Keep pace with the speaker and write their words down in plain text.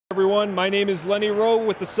Everyone, my name is Lenny Rowe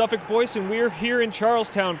with the Suffolk Voice, and we're here in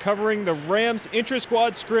Charlestown covering the Rams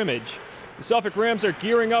intra-squad scrimmage. The Suffolk Rams are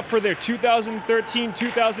gearing up for their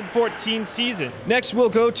 2013-2014 season. Next, we'll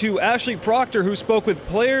go to Ashley Proctor, who spoke with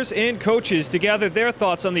players and coaches to gather their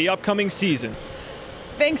thoughts on the upcoming season.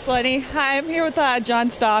 Thanks, Lenny. Hi, I'm here with John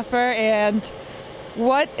Stauffer, and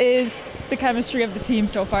what is the chemistry of the team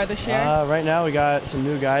so far this year? Right now we got some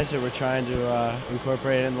new guys that we're trying to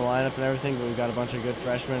incorporate in the lineup and everything, but we've got a bunch of good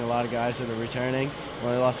freshmen, a lot of guys that are returning. We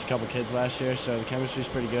only lost a couple kids last year, so the chemistry's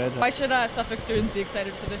pretty good. Why should Suffolk students be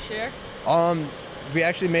excited for this year? We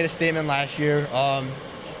actually made a statement last year.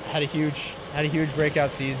 Had a huge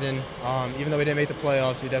breakout season. Even though we didn't make the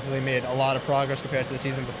playoffs, we definitely made a lot of progress compared to the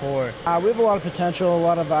season before. We have a lot of potential. A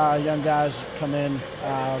lot of young guys come in,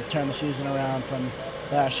 turn the season around from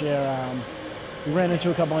last year. We ran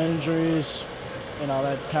into a couple injuries,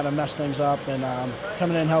 that kind of messed things up, and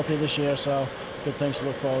coming in healthy this year, so good things to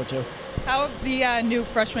look forward to. How have the new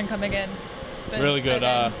freshmen coming in been? Really good.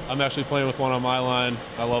 I'm actually playing with one on my line.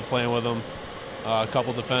 I love playing with them. A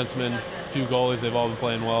couple defensemen, a few goalies. They've all been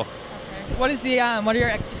playing well. Okay. What are your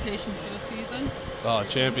expectations for the season?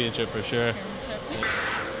 Championship for sure. Championship.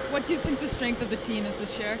 What do you think the strength of the team is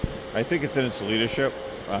this year? I think it's in its leadership.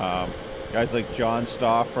 Guys like John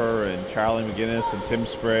Stauffer and Charlie McGinnis and Tim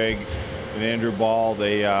Sprague and Andrew Ball,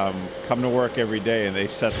 they come to work every day and they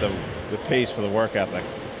set the pace for the work ethic.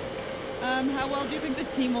 How well do you think the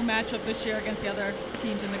team will match up this year against the other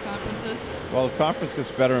teams in the conferences? Well, the conference gets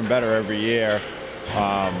better and better every year.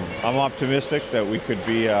 I'm optimistic that we could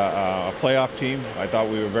be a playoff team. I thought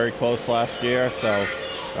we were very close last year, so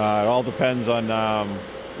it all depends on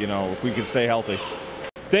if we can stay healthy.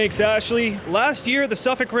 Thanks, Ashley. Last year, the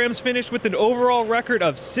Suffolk Rams finished with an overall record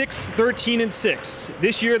of 6-13-6.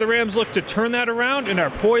 This year, the Rams look to turn that around and are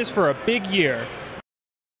poised for a big year.